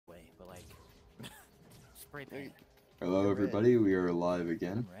Spray paint. Hello, everybody. We are live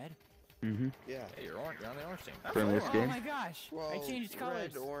again. Red? Yeah. Hey, you're on the orange team. From this Oh game. my gosh! I changed colors.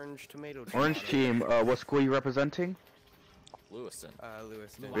 Red, orange, tomato. Orange team, what school are you representing? Lewiston.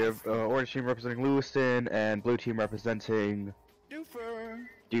 Lewiston. We have orange team representing Lewiston and blue team representing Dufur.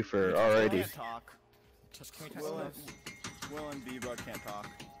 Dufur. Alrighty. Can't talk. Can we touch Will gloves? Will and B-Bud can't talk.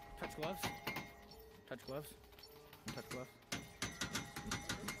 Touch gloves? Touch gloves? Touch gloves?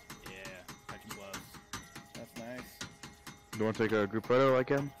 Yeah, touch gloves. That's nice. You want to take a group photo like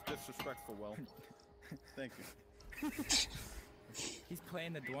him? Disrespectful, Will. Thank you. He's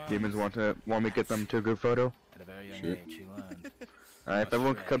playing the drums. Demons want me to get them to a group photo? At a very young Sure. age, he learned. Alright, if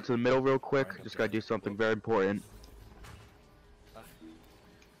everyone could come to the middle real quick, just gotta do something very important.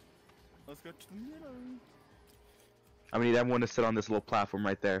 Let's go to the middle. I need everyone to sit on this little platform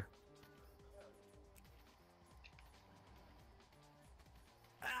right there.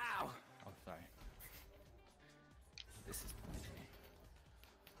 Ow! Oh, sorry. This is pointing me.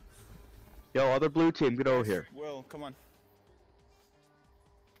 Yo, other blue team, get over here. Will, come on.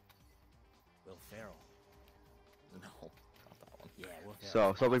 Will Ferrell. No, not that one. Yeah, Will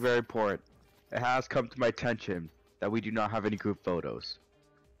Ferrell. So, something very important. It has come to my attention that we do not have any group photos.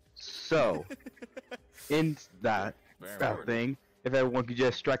 So, in that thing, if everyone could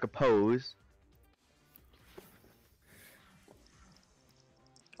just strike a pose.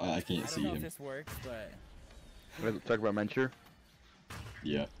 I can't I see don't know if him. this works, but... Let's talk about Mencher.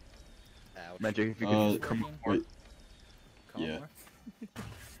 Yeah. Mencher, if you could come more. Wait. Yeah.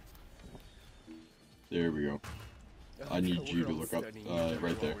 There we go. I need you to look up,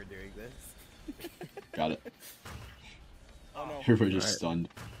 right there. Got it. Oh no. Everybody just Alright. stunned.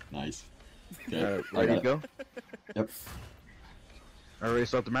 Nice. Okay, I Ready got to it. go? Yep. Already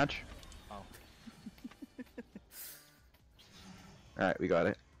start the match? Oh. Alright, we got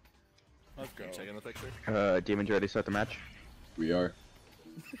it. Let's go. Checking the picture? Demons, ready to start the match? We are.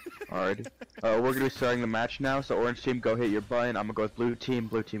 Alrighty. We're gonna be starting the match now, so orange team, go hit your button. I'm gonna go with blue team,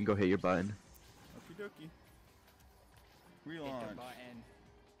 go hit your button. Okie dokie. Hit the Relaunch. button.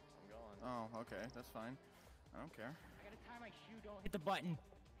 Oh, okay. That's fine. I don't care. I gotta tie my shoe, don't hit the button.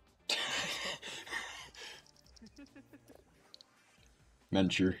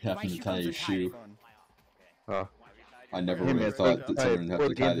 Mentor having to tie his shoe. Fun. I never Hey, would man, have thought play- that someone would have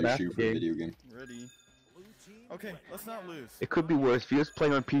to play tie the their shoe for a game. video game. Ready. Okay, let's not lose. It could be worse if you was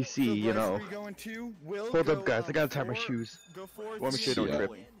playing on PC, So, you Bryce, know. where you going to? Will Hold go, up, guys, I gotta tie my four- shoes. Go forward. Let me three, see, don't and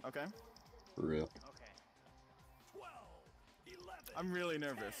trip. goalie, Okay. For real. I'm really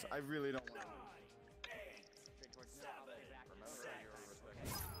nervous. I really don't.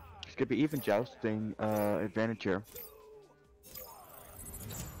 It's gonna be even jousting, advantage here.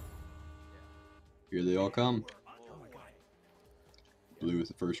 Here they all come. Blue with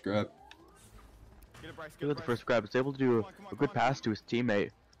the first grab. Get it, Bryce. Get Good it, with the Bryce. first grab, is able to do Come on, a good come on. pass to his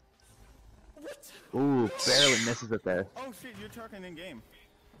teammate. Ooh, barely misses it there. Oh shit, you're talking in game.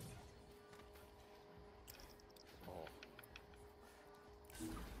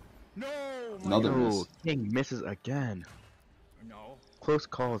 No. my Another God. miss. Ooh, King misses again. No. Close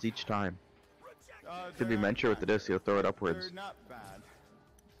calls each time. Could be They're not Mencher with the bad. disc, he'll throw it upwards. They're not bad.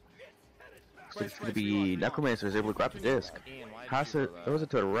 So it's gonna be Necromancer is able to grab the disc. Pass it, throws it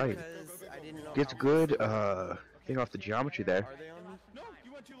to the right. Gets good, thing off the geometry there. Are they on? No,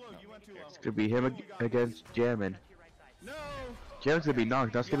 you went too low. You went too low. It's gonna be him against Jammin. No. Jammin's gonna be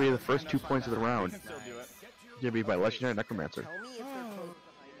knocked, that's gonna be the first 2 points of the round. You can still do it. Gonna be by Legendary Necromancer. Tell me if they're close.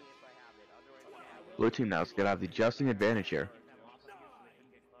 Blue team now is gonna have the jousting advantage here.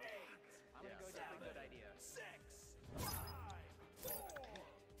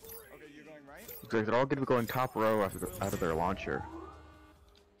 Okay, you're going right. So they're all gonna be going top row out of their launcher.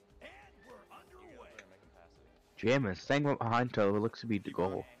 Jammin staying behind toe, it looks to be the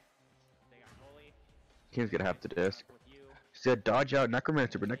goal. King's gonna have the disc. He's gonna dodge out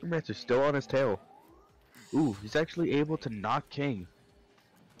Necromancer, but Necromancer's still on his tail. Ooh, he's actually able to knock King.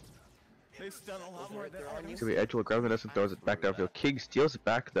 They stun a lot more than It's gonna be Edge will grab the disc and throws it back downfield. King steals it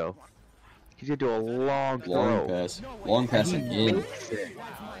back though. He's gonna do a long throw. Long pass. Long pass again. Makes it.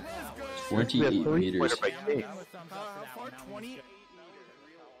 28 Three-pointer meters. by King. How far? 20?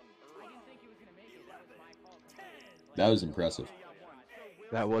 That was impressive.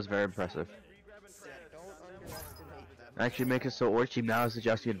 That was very impressive. Actually makes it so orange team now has the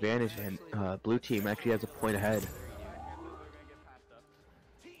jousting advantage and blue team actually has a point ahead.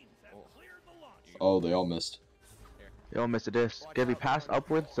 Oh, they all missed. They all missed a disc. Gonna be passed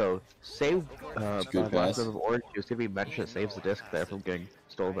upwards, so save Good by pass. of orange. It's gonna be Mensch that saves the disc there from getting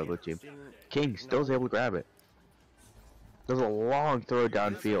stolen by blue team. King still is able to grab it. Does a long throw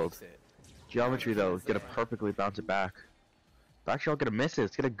downfield. Geometry though, is gonna perfectly bounce it back. It's actually all gonna miss it.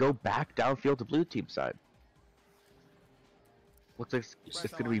 It's gonna go back downfield to blue team side. Looks like it's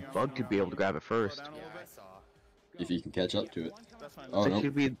gonna be Bug to be able to grab it first. Yeah, I saw. If he can catch up to it. That's fine. Oh It no.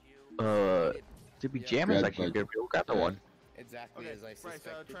 should be Jammers Grab actually Bug. gonna be able to grab that Yeah. one. Exactly Okay, as I Bryce,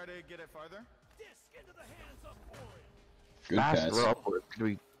 suspected. try to get it farther. Good Fast pass. throw upward. It's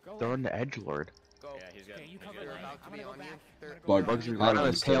gonna be thrown to Edgelord. Go. Yeah, he's got. Okay, you cover They're line. about to I'm be gonna go on back. you. They're Bug. Bugs Right right on on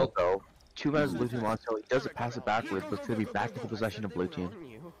his his tail tail. though. 2 guys blue team on tail. He doesn't pass it backwards, but it's gonna be back in the possession of blue team.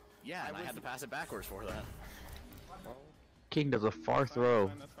 Yeah, and I had to pass it backwards for that. King does a far throw.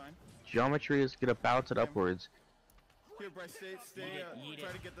 That's fine. Geometry is gonna bounce it upwards. Here, Bryce, stay. Yeet Try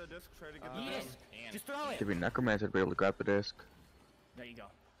it. to get the disc. Try to get the Yeet disc. it. And Just throw it. Should be Necromancer to be able to grab the disc. There you go.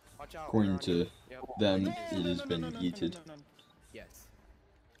 Watch out. According to Yep. them, No, it no, has no, been no, no, no, yeeted. no, no, no. Yes.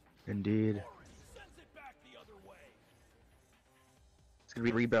 Indeed. It's gonna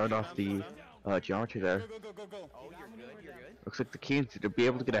be rebound off the Geometry there. Go. Oh, you're good. You're good. Looks like the King's to be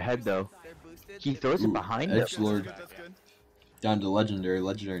able to get ahead though. They're boosted. He throws it Ooh, behind him. Edgelord That's good. down to Legendary.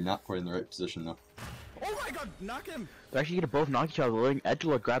 Legendary not quite in the right position though. Oh my god, knock him! They're actually gonna both knock each other, letting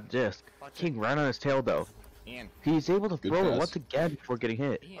Edgelord grab the disc. King right on his tail though. and He's able to Good throw it pass. once again before getting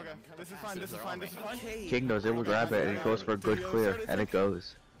hit. Okay, this is fine, this is fine, this is fine. King knows able to grab it and he goes for a good clear, and it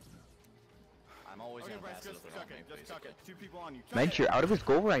goes. I'm always Okay, gonna Bryce, pass it just if chuck they're on it, me, just chuck it. 2 people on you. Chuck Mensch, you're out of his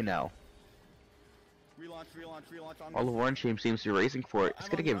goal right now. it. Relaunch on All the orange team seems to be racing for it. It's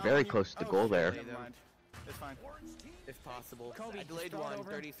gonna get very close to the goal there. Never mind. It's fine. If possible. Kobe, I just delayed throw it one.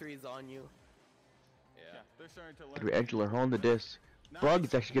 over. 33 is on you. Yeah, they're starting to Gonna be learn. Edgelord holding the disc. Bug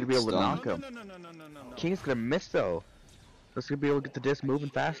is actually gonna be able to Stun. knock him. No. King's gonna miss though. He's gonna be able to get the disc moving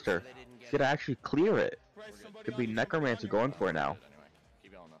faster. He's gonna actually clear it. Bryce, somebody Could on be you, somebody Necromancer on your going left. for it now. Anyway,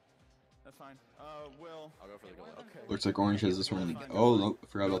 keep going though. That's fine. Will. I'll go for the goal. Okay. Looks like Orange has this one. Oh no, I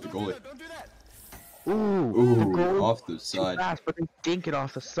forgot about the Don't do goalie. that, don't do that! Ooh, the Ooh, goal off the too side. fast, but they dink it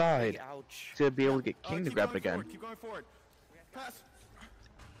off the side Ouch. to be able to get King to Keep grab it going again. forward, keep going forward. Pass.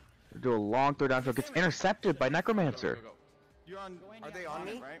 Do a long throw downfield, gets intercepted by Necromancer. Go. You're on. Are they on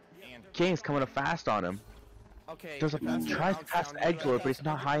me? Right? And King's coming up fast on him. Okay. Does a pass tries to bounce pass down the to Edgelord, but he's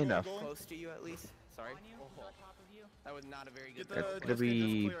not high enough. Close to you at least. Sorry. On you, on top of you. That was not a very good Get the- That's throw. gonna just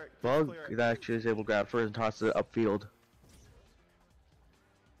be clear it, just Bug clear it. that actually is able to grab first and toss it upfield.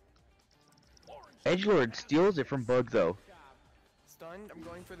 Edgelord steals it from Bug though. Stunned. I'm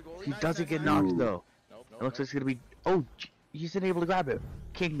going for the goalie. He doesn't get Ooh. knocked though. nope. It looks like it's gonna be. Oh, he's unable to grab it.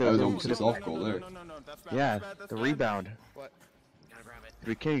 King That though. was is able almost to a the- self goal there. No, that's bad. Yeah, that's bad, that's the bad. rebound. What? Gotta grab it.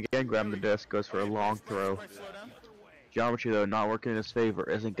 The King again grabbing the disc, goes for a long throw. Bryce, slow down. Geometry though not working in his favor,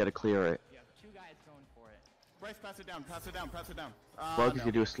 isn't gonna clear it. You have 2 guys going for it. Bryce, pass it down. Bug is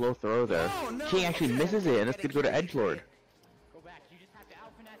gonna do a slow throw there. King actually misses it, and it's gonna go to Edgelord. Go back. You just have to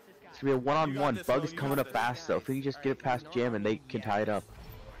out finesse this guy. It's gonna be a one-on-one. this, Bug Will, is you coming got up this. fast though. If he can just get it past Jam and they can tie it up.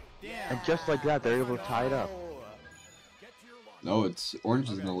 Damn. And just like that, they're able to tie it up. No, it's Orange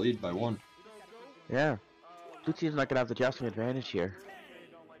is in the lead by 1. Yeah. Blue team's not gonna have the jousting advantage here.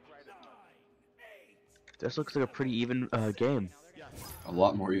 This looks like a pretty even game. A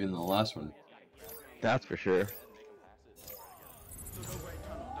lot more even than the last one. That's for sure. So go right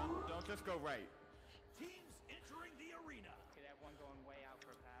tunnel. Don't just go right. Okay, that one going way out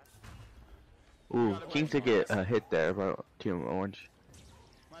for a pass. Ooh, King to get hit there by Team Orange.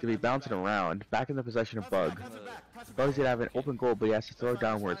 Gonna be bouncing around, back in the possession of Bug. Pass it back. Pass it back. Bug's gonna have an open goal, but he has to throw it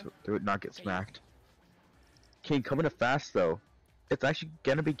downwards to not get smacked. King coming up fast though. It's actually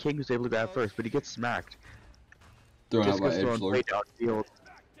gonna be King who's able to grab first, but he gets smacked. Thrown out Just by gets thrown way Edgelord. downfield.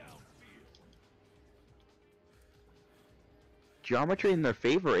 Geometry in their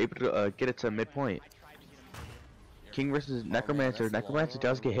favor, able to get it to midpoint. King versus Necromancer. Necromancer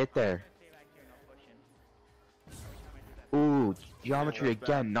does get hit there. Stay back here, no pushing. Ooh, Geometry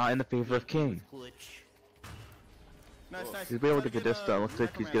again, not in the favor of King. Nice. He's be able to get the disc done. Looks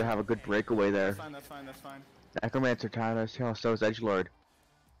like he's gonna have a good breakaway there. That's fine. Necromancer time as hell, so is Edgelord.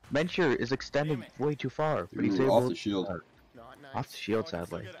 Mencher is extending way too far, but he's Ooh, able off the shield. Not nice. off the shield I can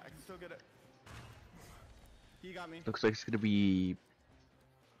still sadly. get it, I can still get it. He got me. Looks like it's gonna be.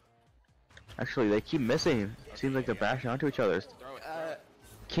 Actually, they keep missing. Seems like they're bashing onto each other. Throw it.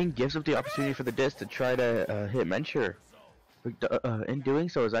 King gives up the opportunity for the disc to try to hit Mencher. But in doing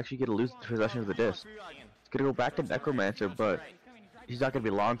so, is actually gonna lose possession of the disc. It's gonna go back to Necromancer, but he's not gonna be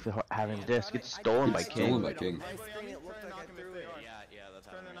long for having the disc. It's stolen by Stolen King. by King. It looked like I threw it. Yeah, that's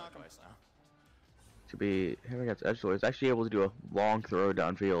Trying to happening knock him. twice now. To be him against Edgelord, is actually able to do a long throw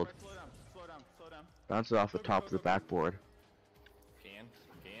downfield. Slow down. Bounces off the top of the backboard.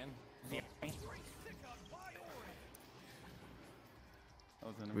 That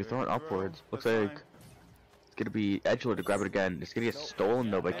was We're throwing upwards. Looks like it's gonna be Edgelord to grab it again. It's gonna get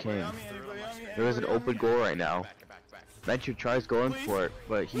stolen though by King. There is an open goal right now. Venture tries going for it,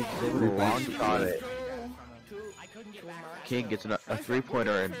 but he's able to long shot it. King gets a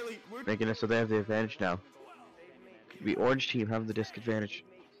 3-pointer in, making it so they have the advantage now. The orange team have the disadvantage.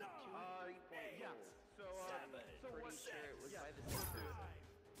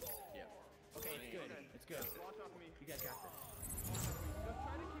 Okay, it's good. It's good. You guys got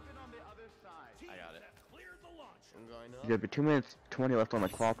this. I got it. I'm going up. There's gonna be 2 minutes 20 left on the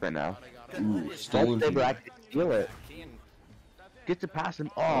clock right now. Ooh, stolen They from will him. actually steal it. Gets it past him.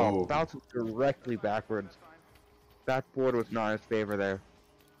 Oh, Oh. bounces directly backwards. Backboard was not in his favor there.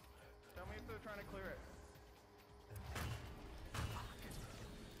 Tell me if they're trying to clear it.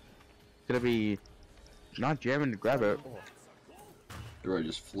 It's gonna be not jamming to grab it. They're right,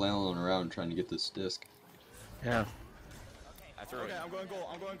 just flailing around trying to get this disc. Yeah. I threw Okay, it. I'm going goal.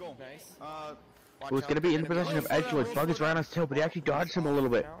 I'm going goal. Nice. It was gonna be in possession of Edgelord. Bug is right on his tail, but he actually dodged him a little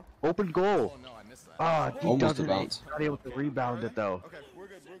bit. Open goal. Oh no, I missed that. Ah, he Almost a doesn't. bounce. He's not able to rebound it though. Okay, we're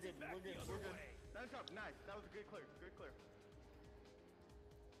good. We're good. We're good. We're good. Nice up. Nice. That was a good clear. Good clear.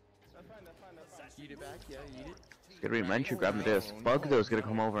 That's fine. That's fine. That's fine. Eat it back, yeah, eat it. It's gonna be Menchu grabbing the disc. Bug though is gonna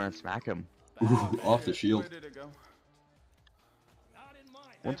come over and smack him. Ooh, off the shield. Where did it go?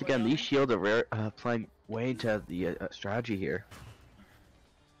 Once again, these shields are rare, playing way into the strategy here.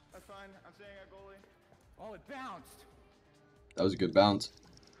 That's fine. I'm staying at goalie. Oh, it bounced. That was a good bounce.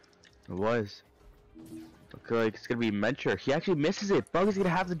 It was. Looks like it's gonna be Mencher. He actually misses it. Bug is gonna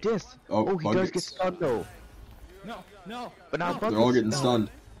have the disc. Oh, He Bug does get gets- stunned though. No, no. But now Bug They're all gets getting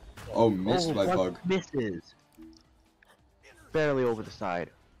stunned. Oh, missed by Bug. Misses. Barely over the side.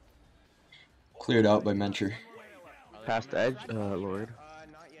 Cleared out by Mencher. Past the edge, Lord.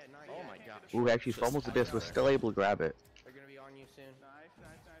 Not yet, not yet. Oh my gosh. Ooh, actually fumbles the disc, was still able to grab it. They're gonna be on you soon. Nice. Nice.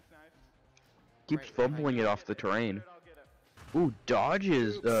 Nice. Nice. Keeps fumbling it off the terrain. I'll get it. Ooh,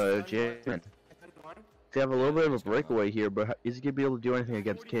 dodges, Jamin. They have a little bit of a breakaway here, but is he gonna be able to do anything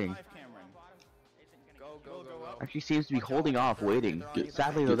against King? Live Cameron. Go, go, go up. Actually seems to be holding off, waiting.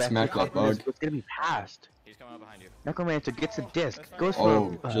 Sadly, though, Get that's smacked by Bug. it's gonna be passed. He's coming up behind you. Necromancer gets a disc, goes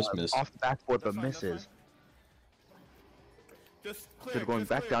Oh, for just missed. off the backboard, but That's fine, that's misses. Just They're clear. going just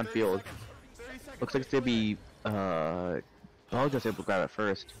back clear. 30 downfield. seconds. 30 seconds. Looks like it's gonna be Bug is able to grab it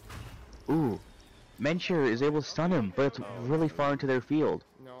first. Ooh, Mencher is able to stun him, but it's really far into their field.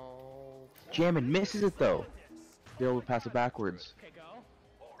 No. Jammin misses it though. They're able to pass it backwards. Okay, go.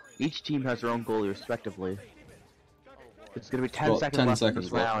 Each team has their own goalie respectively. It's gonna be 10 Well, seconds 10 left in seconds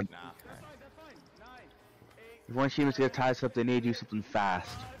this left. round. Nah. If one team is gonna tie us up, they need to do something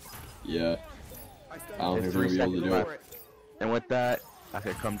fast. Yeah. I don't It's think we're 3 gonna be able to seconds do it. left. And with that, that's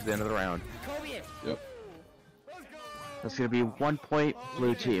gonna come to the end of the round. Yep. That's gonna be 1 point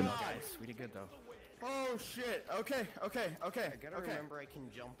blue team. Guys, we did good though. Oh shit. Okay. Okay. Okay. I gotta Okay. remember I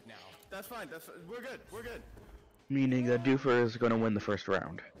can jump now. That's fine. We're good. We're good. Meaning that Dufur is gonna win the first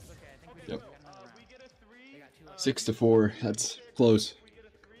round. Yep. We get a 3. 6-4. That's close. We get a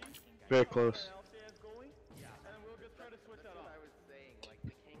 3. Very close. I'll stay as goalie. And then we'll just try to switch that off. I was saying, like, the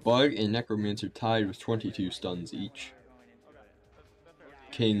king. Bug and Necromancer tied with 22 stuns each.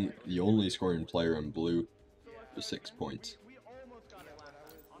 King, the only scoring player in blue, with 6 points. We almost got it.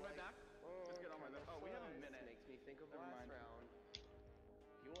 On my back. Let's get on my back. Oh, we have a minute. Makes me think of last round.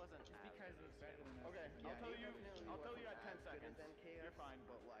 He wasn't because he's better than Okay. I'll tell you at 10 seconds. You're fine.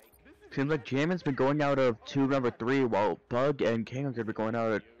 but like, Seems like Jammin's been going out of tube number 3, while Bug and King are gonna be going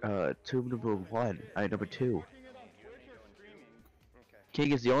out of tube number 1. Number 2. Looking it on Twitch or streaming?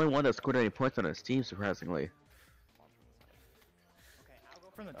 King is the only one that scored any points on his team, surprisingly. Okay, I'll go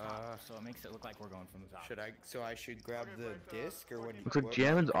from the top, so it makes it look like we're going from the top. so I should grab the disc or what? Looks like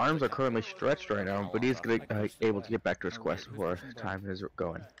Jammin's arms are currently stretched right now, but he's gonna able to get back to his quest before time is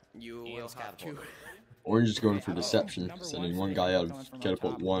going. You will have to. Orange is going for deception, sending one guy out of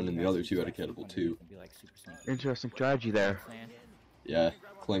catapult 1 and the other 2 out of catapult 2. Be like super sneaky. Interesting strategy there. Plan. Yeah,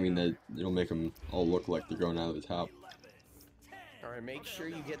 claiming that it'll make them all look like they're going out of the top. Alright, make sure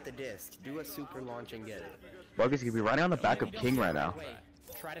you get the disc. Do a super launch and get it. Bug is gonna be running on the back of King right now. Wait,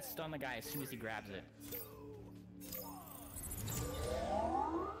 try to stun the guy as soon as he grabs it.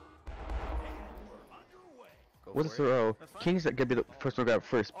 Go With a for it. throw, King's gonna be the first one to grab it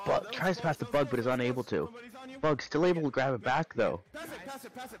first. Bug tries to pass the Bug, but is unable to. Somebody's on you. Bug still able to grab it back though. Pass it. Pass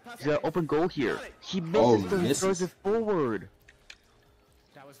it. Pass it. Pass He's got it. an open goal here. He Oh, misses, so he throws misses. it forward.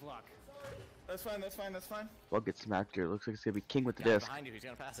 That was luck. That's fine. That's fine. That's fine. Bug gets smacked here. Looks like it's gonna be King with the Guy disc. behind you, he's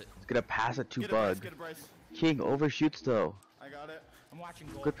gonna pass it. He's gonna pass it to Get a Bryce. Bug. Get a Bryce. King overshoots though. I got it. I'm watching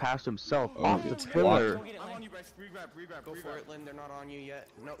goal. Good pass to himself Oh, off the it's pillar. I'm on you, Bryce. Regrab. Go for it, Lynn. They're not on you yet.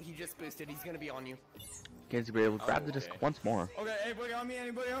 No, he just boosted. He's gonna be on you. King's gonna be able to grab the disc once more. Okay, anybody on me?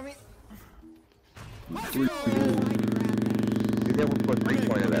 He's able to put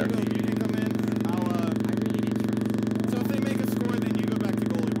 3-pointer there. You can come in. So if they make a score, then you go back to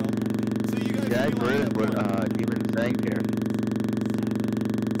goalie, Will. So you guys. Yeah, I can agree line with up what one. Demon's saying here.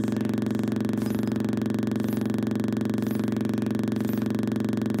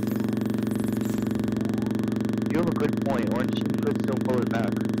 You have a good point. Orange team could still pull it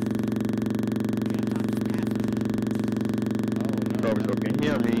back. Oh, so can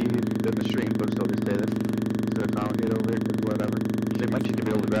hear me in the stream, but still gonna stay there. So I can't get over it, whatever. So he might just be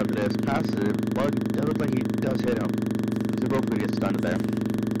able to grab the disc. Passive. Bug does look like he does hit him. So hopefully he gets stunned there.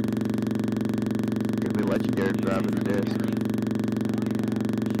 Could be legendary grabbing the disc.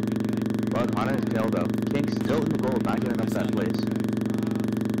 Bug on his tail though. King's still in the goal, not getting up that place.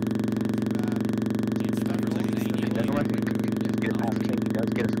 King does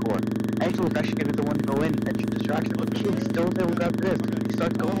get a score. Angel was actually gonna be the one to go in and distract him, but King still is able to grab the disc. He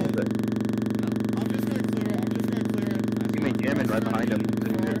starts going with it. I'm just gonna clear it. Teammate Jamin right behind him, so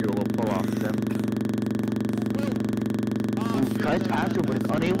he's gonna do a little pull off with him. Tries faster, but is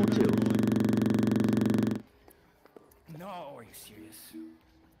unable to. No, are you serious?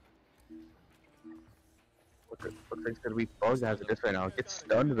 Looks like it's gonna be Bug that has a disc right now. Gets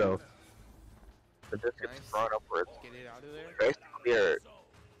stunned though. The disc gets thrown upwards. Get it out of there. Tries to clear.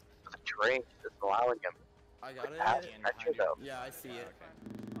 The train is allowing him. I got Pass it. catcher though. Yeah, I see it.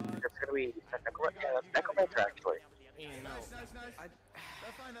 It's gonna be Necromancer actually. Nice. That's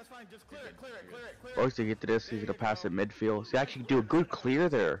fine. Just clear it. Bug's gonna get to this, he's gonna pass it midfield. He's actually do a good clear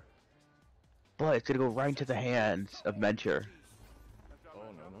there. But it's gonna go right into the hands of Mencher.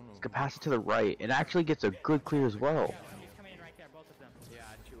 He's gonna pass it to the right, and actually gets a good clear as well. He's coming in right there, both of them. Yeah,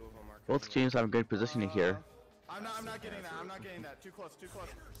 2 of them are. Both teams have good positioning here. I'm not getting that. Too close.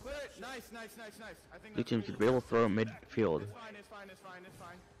 Clear it. Nice. I think Blue team should be able to throw it midfield. It's fine.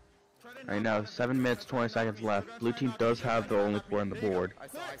 Try to Right now, 7 minutes, 20 seconds left. Blue team does have the only 4 on the board. I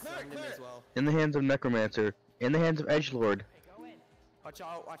slammed him as well. In the hands of Necromancer. In the hands of Edgelord. Watch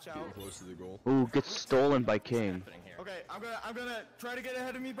out. Close to the goal. Ooh, gets stolen by King. Okay, I'm gonna try to get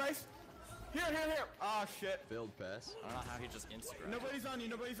ahead of me, Bryce. Here. Oh shit. Failed pass. I don't know how he just Instagram. Nobody's on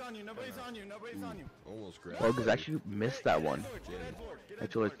you. Almost grabbed. Bug has actually missed that one. Get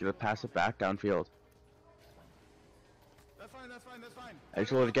Edgelord's gonna pass it back downfield. That's fine.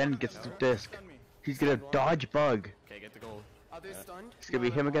 Edgelord again gets the disc. He's gonna dodge Bug. Okay, get the goal. Are they stunned? It's gonna be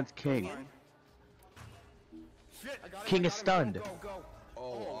him against King. Shit. King is stunned. Go.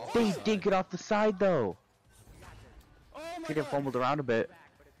 Oh, They did get off the side though. Oh my King fumbled around a bit.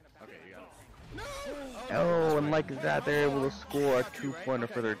 Okay, you got it. Oh, and like that, they're able to score a 2-pointer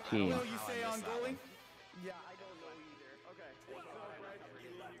for their team. Will you stay on goalie? Yeah, I don't know either. Okay. So, Bryce,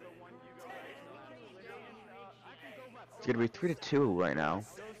 you go one, you go right. I can go left. It's gonna be 3-2 right now. Go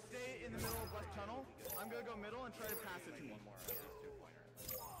stay in the middle of left tunnel. I'm gonna go middle and try to pass it to you.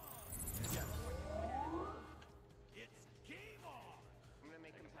 I'm gonna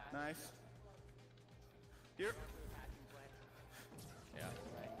make him pass. Nice. Here. Yeah.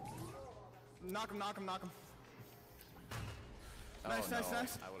 Knock him. Oh, Nice. no, I would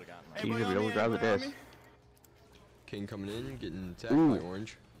have gotten that. He's gonna be able to grab the disc. King coming in, getting attacked Ooh. by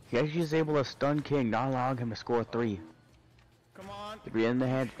Orange. He actually is able to stun King, not allowing him to score 3. Come on. To be in the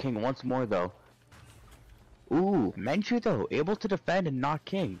hand of King once more though. Ooh, Menchu though, able to defend and knock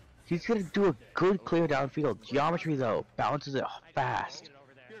King. He's gonna do a good clear downfield. Geometry though, bounces it fast.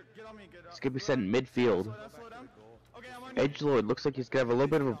 Here, get on me. It's gonna be set in midfield. Slow down. Okay, I'm on you. Edgelord looks like he's gonna have a little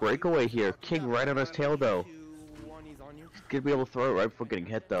bit of a breakaway here. King right on his tail though. 2-1, he's on you. He's gonna be able to throw it right before getting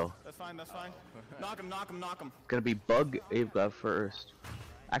hit though. That's fine. Knock him. Gonna be Bug Glove first.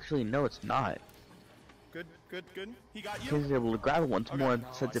 Actually, no, it's not. Good. He got you. King's able to grab it once more and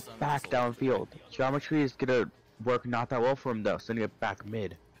sends it back downfield. Geometry is gonna work not that well for him though, sending it back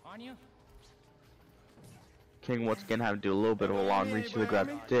mid. On you? King once again having to do a little bit of a long reach to grab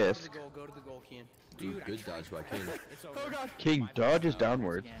the disc. Go to the goal, Kian. Dude, good dodge by King. It's Oh over. god. King dodges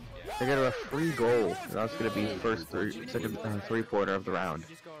downward. They get a free goal. And that's gonna be second 3-pointer of the round.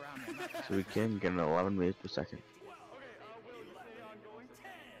 Just go around there. So we can get an 11 meters per second.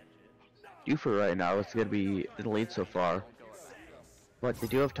 Dufur right now is gonna be in the lead so far. But they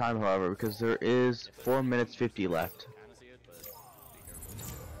do have time, however, because there is 4 minutes 50 left. Kinda see it, but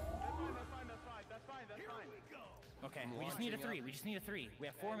That's fine. okay, we just need a 3. We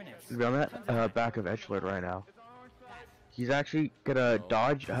have 4 minutes. He's on that back of Edgelord right now. He's actually gonna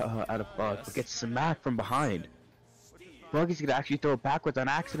dodge out of Bug, but gets smacked from behind. Buggy's gonna actually throw it backwards on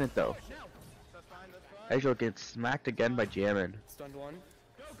accident though. That's fine, that's fine. Edgelord gets smacked again by Jammin. Stunned one.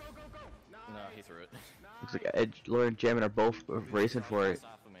 Go, go, go, go. No, he threw it. Looks like Edgelord and Jammin are both racing for it.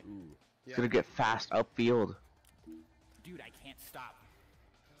 Off of me. Ooh. It's gonna get fast upfield. Dude, I can't stop.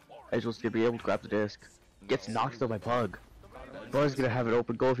 Edgelord's gonna be able to grab the disc. Gets knocked though by Bug. Bug's gonna have an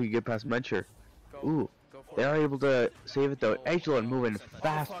open goal if he can get past Mencher. Ooh, Go for they it. are able to save it though. Edgelord moving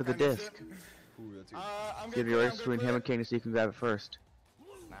fast for the disc. Ooh, that's good. I'm It's gonna be a race between him and King to see who can grab it first.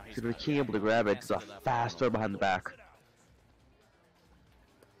 Now It's gonna be King able to grab it. It's a fast throw behind the back.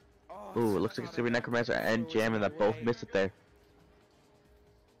 Ooh, it looks like it's gonna be Necromancer and Jammin that both missed it there.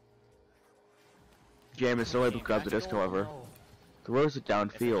 Jammin still able to grab the disc, however. Throws it If you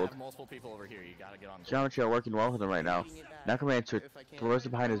downfield. have multiple people over here, you gotta get on. Geometry are working well for them right now. Necromancer throws it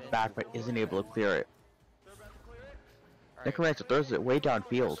behind his back but isn't able to clear it. Necromancer throws it way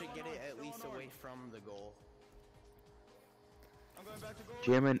downfield. Should get it at least away from the goal. I'm going back to goal.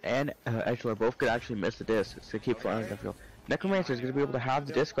 Jammin and Edgelord both could actually miss the disc. It's gonna keep flying downfield. Necromancer is gonna be able to have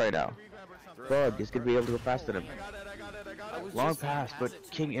the disc right now. Bug is gonna be able to go faster than him. I got it, I got it, I got it. Long pass, but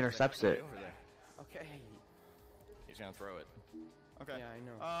King intercepts it. Okay. He's gonna throw it. Okay. Yeah, I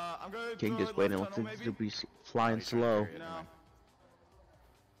know. I'm going to King throw just it waiting, left looks like tunnel, he's gonna maybe? be flying slow. No.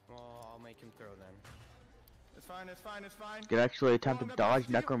 Well, I'll make him throw then. It's fine, it's fine, it's fine. Can actually attempt to dodge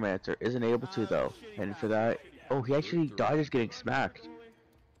Necromancer, isn't able to though. And for that, oh, he actually dodges getting smacked.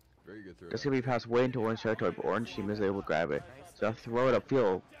 Very good throw. That's gonna be passed way into orange territory, but orange team is able to grab it. So I'll throw it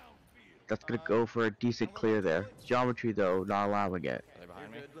upfield. That's gonna go for a decent clear there. Geometry though, not allowing it. Are they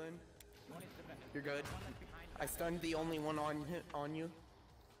behind me? You're good, Lynn? You're good. I stunned the only one on you.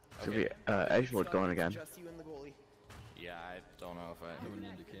 It's gonna be Edgelord going again. Just you and the goalie. Yeah, I don't know if I. Coming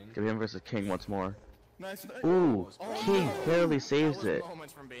into King. Gonna be him versus King once more. Nice. Ooh, King barely saves That was it.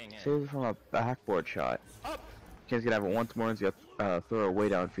 moments from being in. Saves it from a backboard shot. King's gonna have it once more and he's gonna throw it way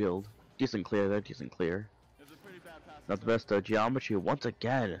downfield. Decent clear there, decent clear. It's a pretty bad pass. Not the best though. Geometry once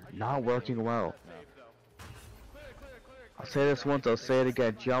again, not working well. I'll say this once, I'll say it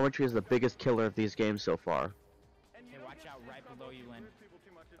again. Geometry is the biggest killer of these games so far. Okay, watch out right below you, Lynn.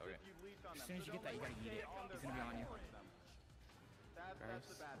 Okay. As soon as you get that, you gotta eat it. He's gonna be on you. That's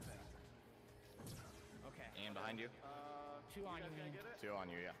the bad thing. Okay. And behind you. Two on you, Lynn. Two on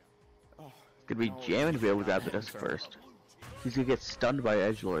you, yeah. It's gonna be jamming to be able to grab the disc first. He's gonna get stunned by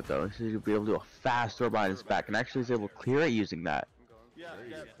Edgelord though. He's gonna be able to do a fast throw behind his back, and actually he's able to clear it using that. Yeah,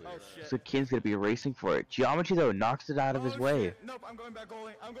 yeah. Oh shit. So King's gonna be racing for it. Geometry though knocks it out of his way. Shit. Nope, I'm going back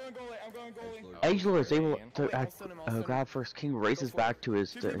goalie. I'm going goalie. I'm going goalie. Edgelord is able to Wait, I'll stun him, I'll stun him. grab first. King races back to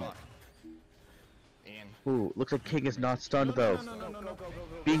his thing. Ian. Ooh, looks like King is not stunned though. No.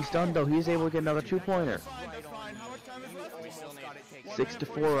 Being stunned though, he's able to get another 2-pointer. Fine, that's fine. How much time is left? We still need.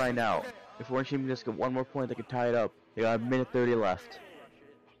 6-4 right now. If Orange Team can just get one more point, they can tie it up. They got a minute 30 left.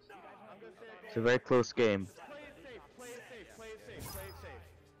 It's a very close game. Play it safe.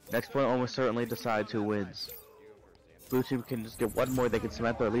 Next point almost certainly decides who wins. Blue team can just get one more, they can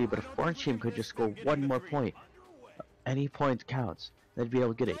cement their lead, but if Orange team could just score one more point, any point counts, they'd be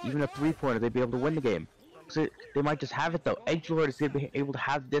able to get it. Even a 3-pointer, they'd be able to win the game. So they might just have it though. Edgelord is going to be able to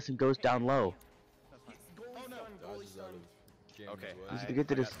have this and goes down low. Dodges out of Jam's Okay. way. He's going to get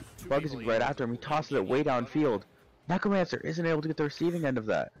to this. Bug is right after him. He tosses it way downfield. Necromancer isn't able to get the receiving end of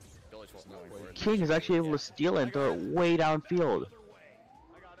that. Village was going for it. King is actually able to steal it and throw it way downfield.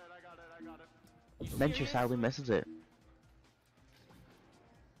 I got it. Mencher sadly misses it.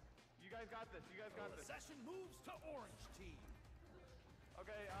 You guys got this. Session moves to orange team.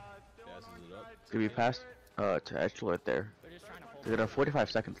 Okay, still on Passes orange it up. side. It's going to be passed to Edgelord there. They're just trying to hold They got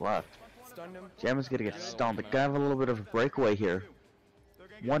 45 seconds left. Stunned him. Jammin's going to get stunned. They're going to have a little bit of a breakaway here.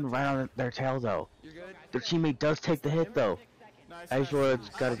 One right on their tail though. You're good. Their teammate does take the hit though. Nice. Edgelord's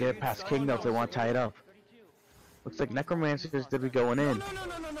got to get it past King though if they want to tie it up. Looks like Necromancer's going to be going in.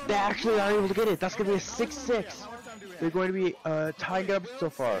 They actually are able to get it. That's going to be a 6-6. They're going to be tying it up so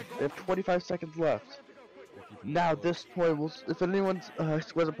far. They have 25 seconds left. Now this point will, if anyone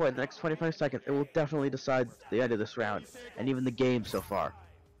scores a point in the next 25 seconds, it will definitely decide the end of this round and even the game so far.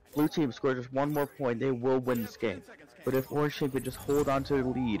 Blue team scores just one more point, they will win this game. But if Orange team could just hold on to the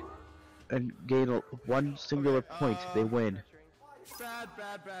lead and gain one singular point, they win. Bad.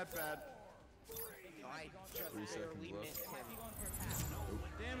 3 seconds left.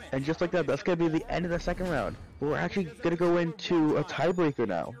 And just like that, that's gonna be the end of the second round. But we're actually gonna go into a tiebreaker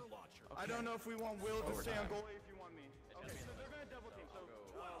now. I don't know if we want Will to stay on goalie if you want me. Okay, so they're gonna double team. So,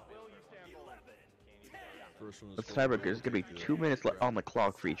 Will, you stay on goalie. First one is This tiebreaker is gonna be 2 minutes on the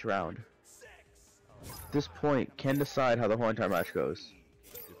clock for each round. This point can decide how the whole entire match goes.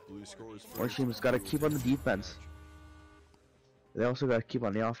 If blue scores first, Orange team's gotta keep on the defense. They also got to keep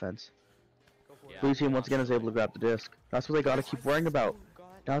on the offense. Yeah, Blue team once again is able to grab the disc. That's what they got to keep worrying about.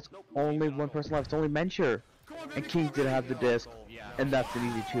 Now it's only one person left. It's only Mencher. And King did have the disc. And that's an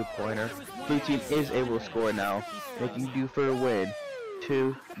easy 2-pointer. Blue team is able to score now, making Dufur win 2-0.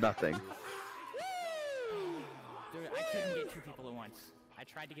 Dude, I couldn't get 2 people at once. I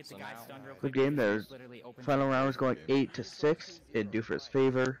tried to get the guy stunned real quick. Good game there. Literally opened Final up. round is going 8-6 in Dufur's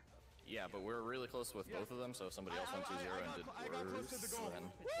favor. Yeah, but we're really close with both of them, so if somebody else went 2-0 and did worse, then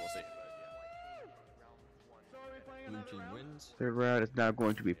we'll see. Blue team wins. Third round is now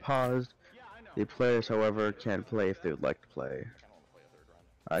going to be paused. The players, however, can play if they would like to play.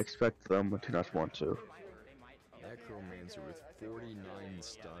 I expect them to not want to. Necromancer with 49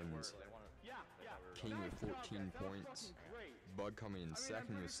 stuns. King with 14 points. Bug coming in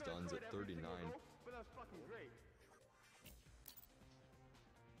second with stuns at 39. But that's fucking great.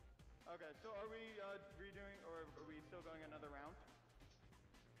 Okay, so are we redoing, or are we still going another round?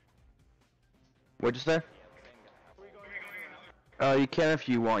 What'd you say? Are we going another round? You can if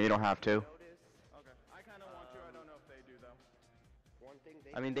you want, you don't have to. Okay, I kind of want to, I don't know if they do though. One thing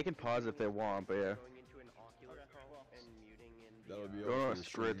I mean, they can pause if they want, but yeah. going into an Oculus call and muting in the, That'll be Oh, all for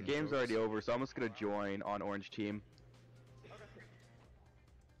screw it. The stream, game's folks. already over, so I'm just gonna join on Orange Team.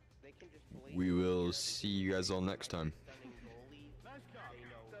 they can just blame We will see you guys all next time. stunning goalies. Nice job. They know,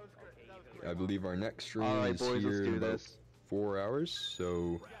 That was great. okay, That was you great. I believe our next stream Alright, is boys, let's here in do about this. 4 hours,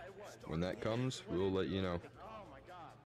 so when that comes, we'll let you know.